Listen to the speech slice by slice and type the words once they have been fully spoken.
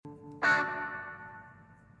Good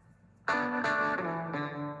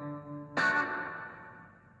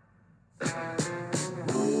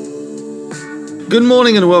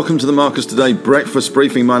morning and welcome to the Marcus Today Breakfast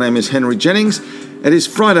Briefing. My name is Henry Jennings. It is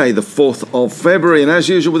Friday, the 4th of February, and as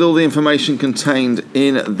usual with all the information contained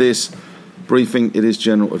in this briefing, it is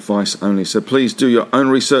general advice only. So please do your own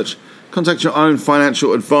research, contact your own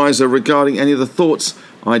financial advisor regarding any of the thoughts,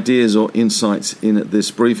 ideas or insights in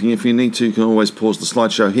this briefing. If you need to, you can always pause the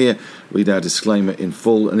slideshow here, read our disclaimer in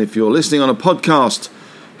full, and if you're listening on a podcast,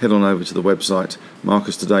 head on over to the website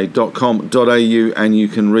marcustoday.com.au and you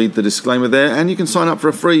can read the disclaimer there, and you can sign up for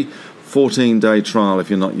a free 14-day trial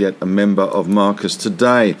if you're not yet a member of Marcus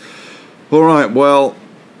Today. All right, well,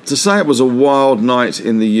 to say it was a wild night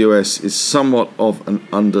in the US is somewhat of an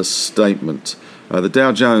understatement. The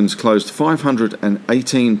Dow Jones closed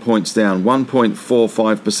 518 points down,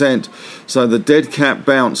 1.45%. So the dead cat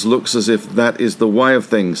bounce looks as if that is the way of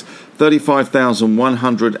things.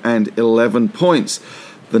 35,111 points.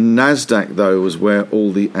 The Nasdaq, though, was where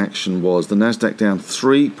all the action was. The Nasdaq down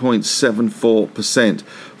 3.74%,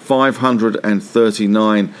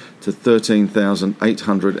 539 to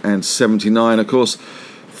 13,879. Of course,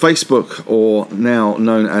 Facebook, or now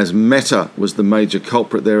known as Meta, was the major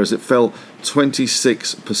culprit there as it fell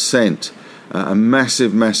 26%. A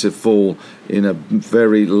massive fall in a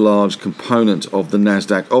very large component of the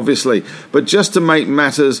Nasdaq, obviously. But just to make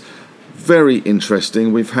matters very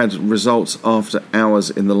interesting, we've had results after hours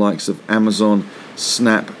in the likes of Amazon,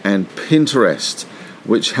 Snap and Pinterest,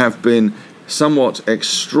 which have been somewhat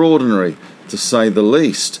extraordinary to say the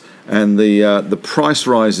least, and the price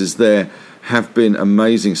rises there have been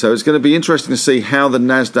amazing. So it's going to be interesting to see how the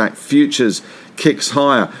Nasdaq futures kicks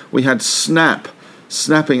higher. We had Snap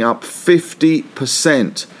snapping up 50%,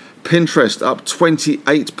 Pinterest up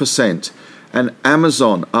 28%, and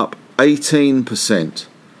Amazon up 18%.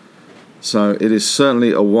 So it is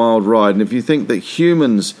certainly a wild ride. And if you think that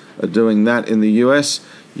humans are doing that in the US,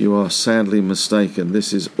 you are sadly mistaken.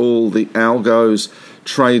 This is all the algos,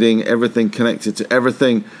 trading, everything connected to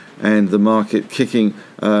everything, and the market kicking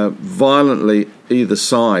violently either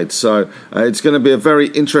side. So it's going to be a very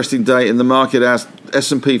interesting day in the market. As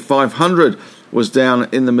S&P 500 was down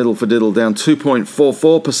in the middle for diddle, down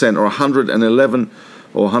 2.44% or 111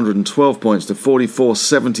 or 112 points to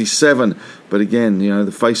 44.77. But again, you know,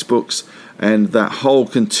 the Facebooks and that whole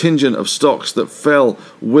contingent of stocks that fell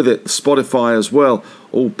with it, Spotify as well,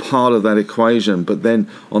 all part of that equation. But then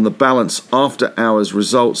on the balance, after hours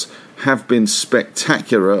results have been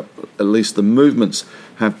spectacular. At least the movements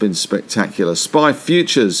have been spectacular. SPY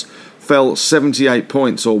futures fell 78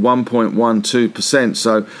 points or 1.12%.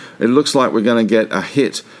 So it looks like we're going to get a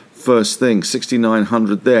hit first thing,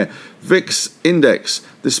 6,900 there. VIX index,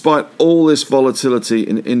 despite all this volatility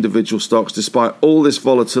in individual stocks, despite all this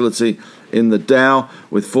volatility in the Dow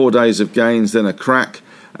with 4 days of gains, then a crack,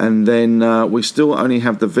 and then we still only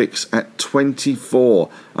have the VIX at 24,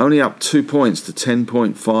 only up 2 points to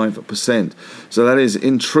 10.5%. So that is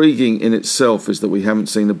intriguing in itself, is that we haven't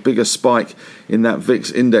seen a bigger spike in that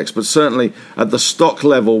VIX index. But certainly at the stock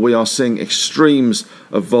level, we are seeing extremes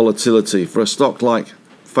of volatility. For a stock like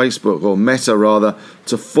Facebook, or Meta rather,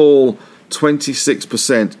 to fall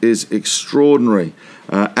 26% is extraordinary.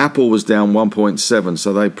 Apple was down 1.7,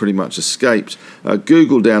 so they pretty much escaped.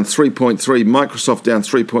 Google down 3.3, Microsoft down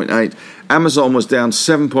 3.8, Amazon was down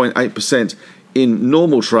 7.8% in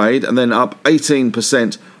normal trade and then up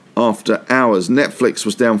 18% after hours. Netflix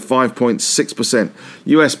was down 5.6%.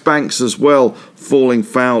 US banks as well falling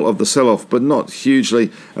foul of the sell-off, but not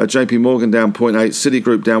hugely. JP Morgan down 0.8,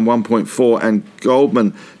 Citigroup down 1.4, and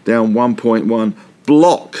Goldman down 1.1.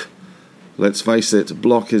 Block, let's face it,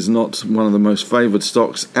 Block is not one of the most favoured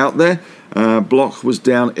stocks out there. Block was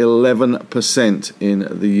down 11% in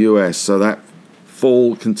the US, so that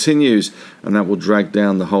fall continues, and that will drag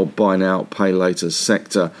down the whole buy now, pay later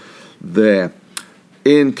sector there.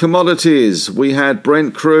 In commodities, we had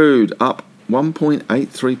Brent crude up 1.83%,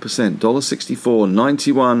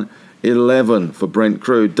 $1.64, 91.11 for Brent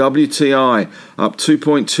crude. WTI up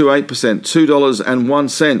 2.28%,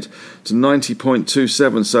 $2.01 to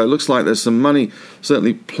 90.27. So it looks like there's some money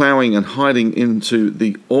certainly ploughing and hiding into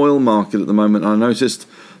the oil market at the moment. I noticed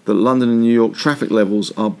that London and New York traffic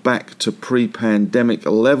levels are back to pre-pandemic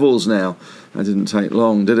levels now. That didn't take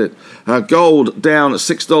long, did it? Gold down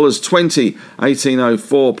 $6.20,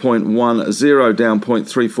 1804.10, down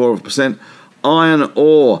 0.34%. Iron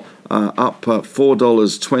ore up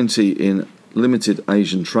 $4.20 in limited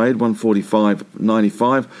Asian trade,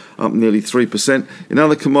 145.95, up nearly 3%. In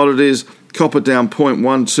other commodities, Copper down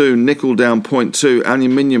 0.12, nickel down 0.2,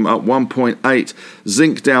 aluminium up 1.8,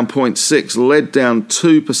 zinc down 0.6, lead down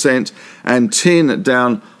 2%, and tin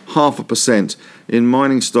down 0.5%. In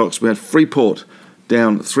mining stocks, we had Freeport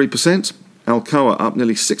down 3%, Alcoa up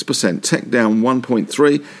nearly 6%, Teck down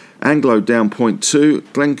 1.3%, Anglo down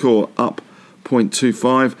 0.2%, Glencore up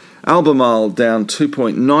 0.25%, Albemarle down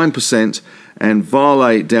 2.9%, and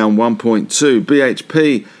Vale down 1.2%.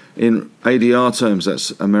 BHP in ADR terms,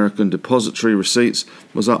 that's American Depository Receipts,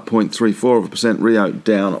 was up 0.34%, Rio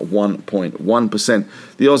down 1.1%.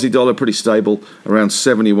 The Aussie dollar pretty stable, around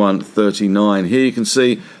 71.39. Here you can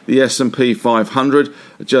see the S&P 500,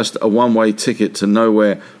 just a one-way ticket to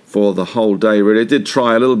nowhere for the whole day, really. It did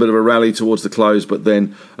try a little bit of a rally towards the close, but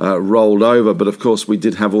then rolled over. But of course, we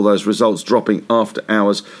did have all those results dropping after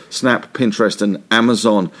hours: Snap, Pinterest, and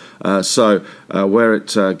Amazon. So where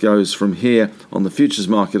it goes from here on the futures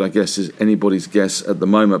market, I guess, is anybody's guess at the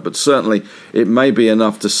moment. But certainly, it may be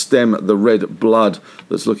enough to stem the red blood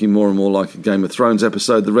that's looking more and more like a Game of Thrones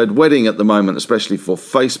episode. The Red Wedding at the moment, especially for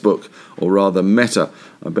Facebook, or rather Meta.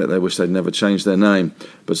 I bet they wish they'd never changed their name.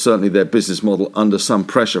 But certainly their business model under some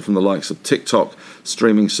pressure from the likes of TikTok,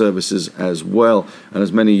 streaming services as well. And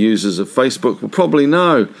as many users of Facebook will probably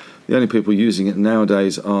know, the only people using it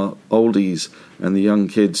nowadays are oldies, and the young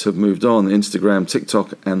kids have moved on: Instagram,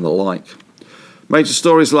 TikTok, and the like. Major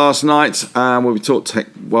stories last night, where we talked tech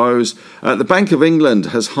woes. The Bank of England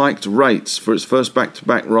has hiked rates for its first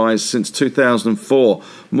back-to-back rise since 2004.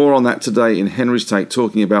 More on that today in Henry's Take,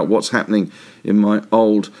 talking about what's happening in my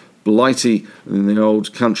old Blighty, in the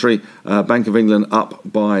old country. Bank of England up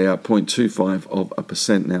by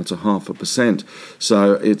 0.25% now to 0.5%.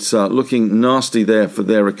 So it's looking nasty there for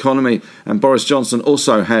their economy. And Boris Johnson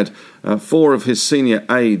also had 4 of his senior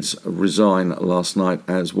aides resign last night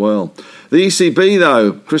as well. The ECB,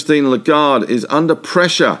 though, Christine Lagarde, is under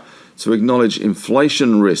pressure to acknowledge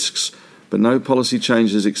inflation risks, but no policy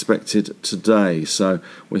changes expected today. So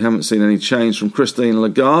we haven't seen any change from Christine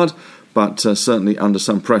Lagarde, but certainly under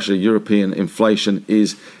some pressure. European inflation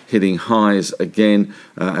is hitting highs again,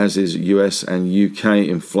 as is US and UK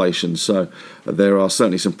inflation. So there are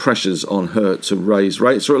certainly some pressures on her to raise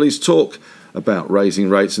rates, or at least talk about raising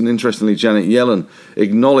rates. And interestingly, Janet Yellen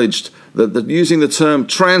acknowledged that using the term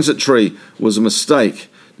transitory was a mistake.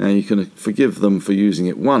 Now, you can forgive them for using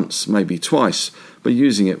it once, maybe twice, but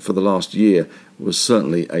using it for the last year was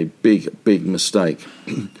certainly a big, big mistake.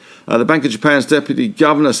 The Bank of Japan's deputy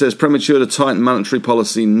governor says premature to tighten monetary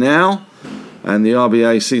policy now, and the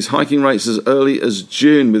RBA sees hiking rates as early as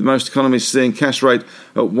June, with most economists seeing cash rate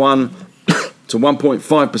at 1 to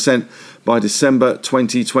 1.5% by December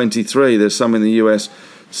 2023. There's some in the US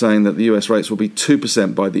saying that the US rates will be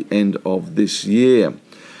 2% by the end of this year.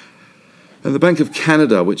 And the Bank of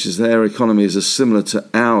Canada, which is their economy is as similar to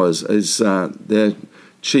ours, is their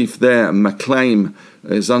chief there, McClain,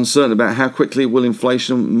 is uncertain about how quickly will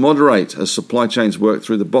inflation moderate as supply chains work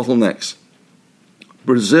through the bottlenecks.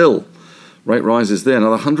 Brazil, rate rises there,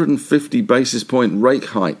 another 150 basis point rate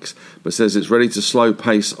hikes, but says it's ready to slow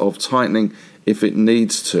pace of tightening if it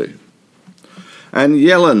needs to. And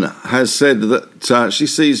Yellen has said that she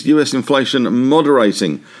sees US inflation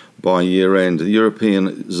moderating by year end. The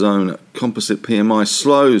European zone composite PMI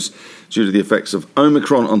slows due to the effects of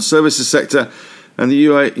Omicron on services sector, and the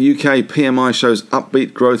UK PMI shows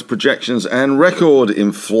upbeat growth projections and record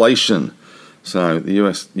inflation. So the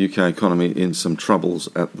US-UK economy in some troubles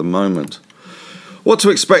at the moment. What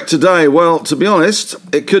to expect today? Well, to be honest,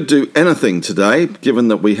 it could do anything today, given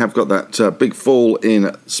that we have got that big fall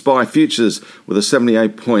in SPI futures with a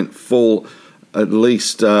 78-point fall at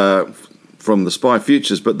least from the SPI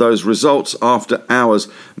futures. But those results after hours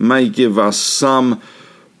may give us some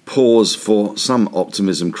pause for some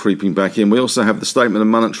optimism creeping back in. We also have the Statement of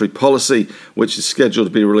Monetary Policy, which is scheduled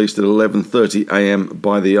to be released at 11:30 a.m.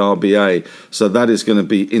 by the RBA. So that is going to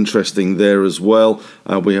be interesting there as well.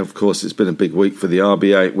 Of course, it's been a big week for the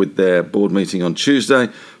RBA with their board meeting on Tuesday.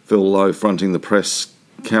 Phil Lowe fronting the press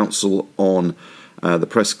council on the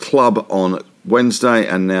press club on Wednesday,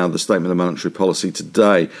 and now the Statement of Monetary Policy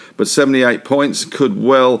today. But 78 points could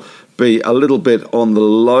well be a little bit on the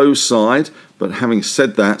low side. But having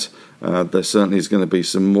said that, there certainly is going to be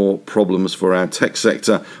some more problems for our tech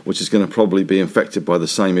sector, which is going to probably be infected by the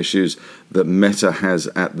same issues that Meta has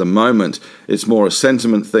at the moment. It's more a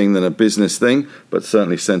sentiment thing than a business thing, but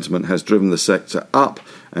certainly sentiment has driven the sector up,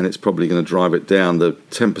 and it's probably going to drive it down. The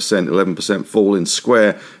 10%, 11% fall in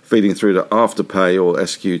Square feeding through to Afterpay or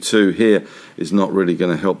SQ2 here is not really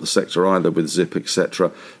going to help the sector either, with Zip,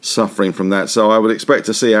 etc. suffering from that. So I would expect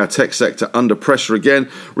to see our tech sector under pressure again.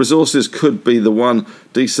 Resources could be the one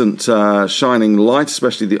decent shining light,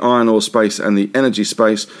 especially the iron ore space and the energy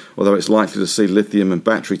space, although it's likely to see lithium and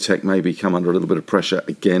battery tech maybe come under a little bit of pressure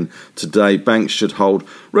again today. Banks should hold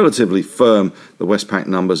relatively firm. The Westpac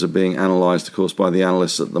numbers are being analysed, of course, by the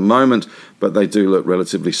analysts at the moment, but they do look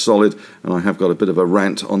relatively solid, and I have got a bit of a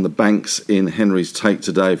rant on the banks in Henry's Take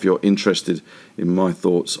today if you're interested in my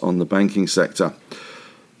thoughts on the banking sector.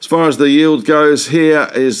 As far as the yield goes, here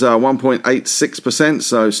is 1.86%,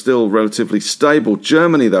 so still relatively stable.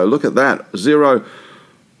 Germany, though, look at that,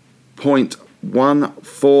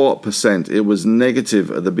 0.14%. It was negative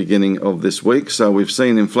at the beginning of this week, so we've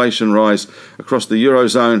seen inflation rise across the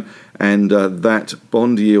Eurozone, and that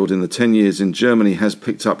bond yield in the 10 years in Germany has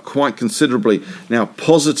picked up quite considerably, now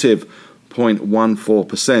positive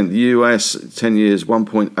 0.14%. The US 10 years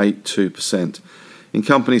 1.82%. In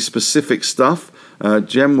company-specific stuff,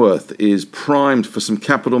 Gemworth is primed for some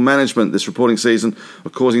capital management this reporting season.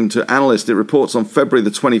 According to analysts, it reports on February the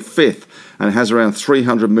 25th and it has around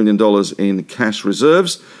 $300 million in cash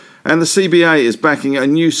reserves. And the CBA is backing a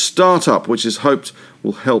new startup which is hoped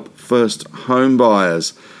will help first home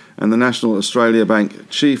buyers. And the National Australia Bank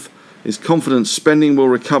chief is confident spending will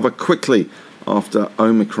recover quickly after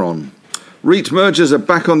Omicron. REIT mergers are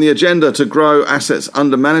back on the agenda to grow assets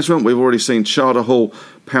under management. We've already seen Charter Hall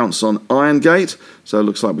pounce on Irongate, so it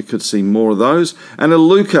looks like we could see more of those. And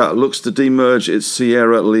Iluka looks to demerge its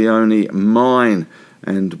Sierra Leone mine.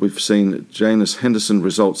 And we've seen Janus Henderson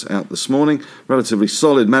results out this morning. Relatively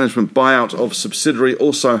solid management buyout of subsidiary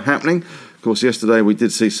also happening. Of course, yesterday we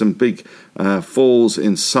did see some big falls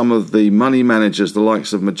in some of the money managers. The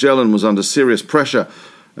likes of Magellan was under serious pressure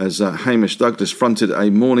as Hamish Douglas fronted a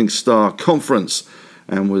Morningstar conference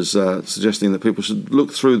and was suggesting that people should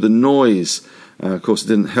look through the noise. Of course, it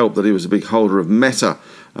didn't help that he was a big holder of Meta,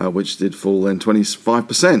 which did fall then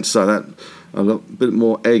 25%. So that a bit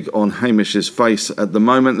more egg on Hamish's face at the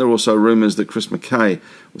moment. There are also rumours that Chris Mackay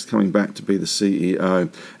was coming back to be the CEO.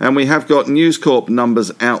 And we have got News Corp numbers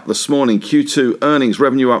out this morning. Q2 earnings,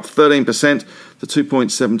 revenue up 13% to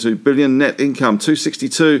 2.72 billion. Net income,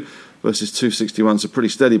 262 versus 261, so pretty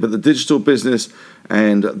steady. But the digital business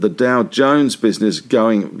and the Dow Jones business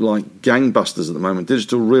going like gangbusters at the moment.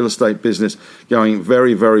 Digital real estate business going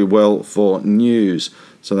very, very well for news.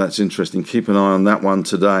 So that's interesting. Keep an eye on that one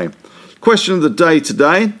today. Question of the day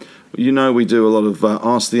today. You know we do a lot of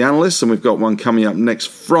Ask the Analysts, and we've got one coming up next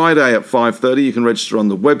Friday at 5:30. You can register on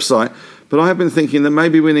the website. But I have been thinking that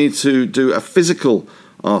maybe we need to do a physical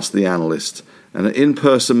Ask the Analyst and an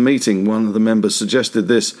in-person meeting. One of the members suggested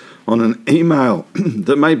this on an email,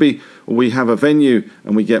 that maybe we have a venue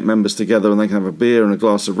and we get members together and they can have a beer and a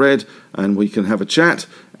glass of red and we can have a chat,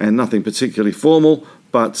 and nothing particularly formal,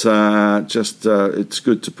 but it's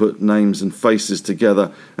good to put names and faces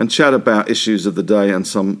together and chat about issues of the day and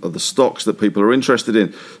some of the stocks that people are interested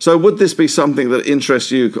in. So would this be something that interests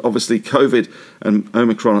you? Obviously, COVID and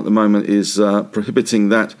Omicron at the moment is prohibiting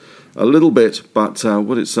that a little bit, but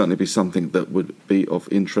would it certainly be something that would be of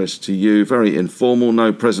interest to you? Very informal,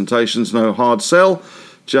 no presentations, no hard sell,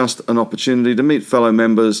 just an opportunity to meet fellow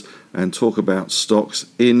members and talk about stocks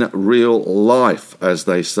in real life, as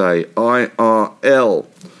they say, IRL.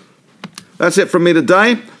 That's it from me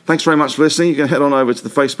today. Thanks very much for listening. You can head on over to the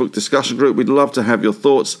Facebook discussion group. We'd love to have your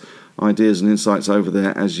thoughts, ideas and insights over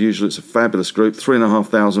there. As usual, it's a fabulous group,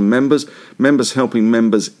 3,500 members. Members helping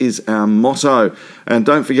members is our motto. And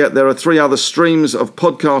don't forget, there are 3 other streams of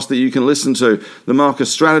podcasts that you can listen to. The Marcus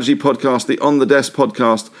Strategy podcast, the On the Desk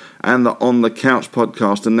podcast, and the On the Couch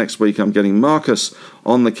podcast. And next week I'm getting Marcus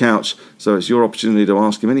on the couch, so it's your opportunity to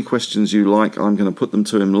ask him any questions you like. I'm going to put them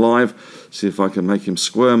to him live, see if I can make him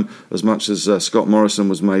squirm as much as Scott Morrison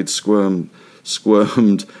was made squirmed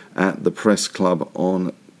at the press club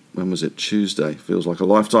on, when was it, Tuesday? Feels like a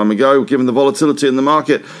lifetime ago, given the volatility in the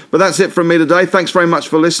market. But that's it from me today. Thanks very much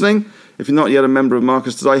for listening. If you're not yet a member of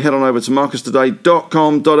Marcus Today, head on over to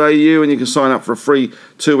marcustoday.com.au and you can sign up for a free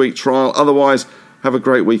 2-week trial. Otherwise, have a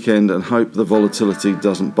great weekend and hope the volatility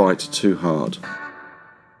doesn't bite too hard.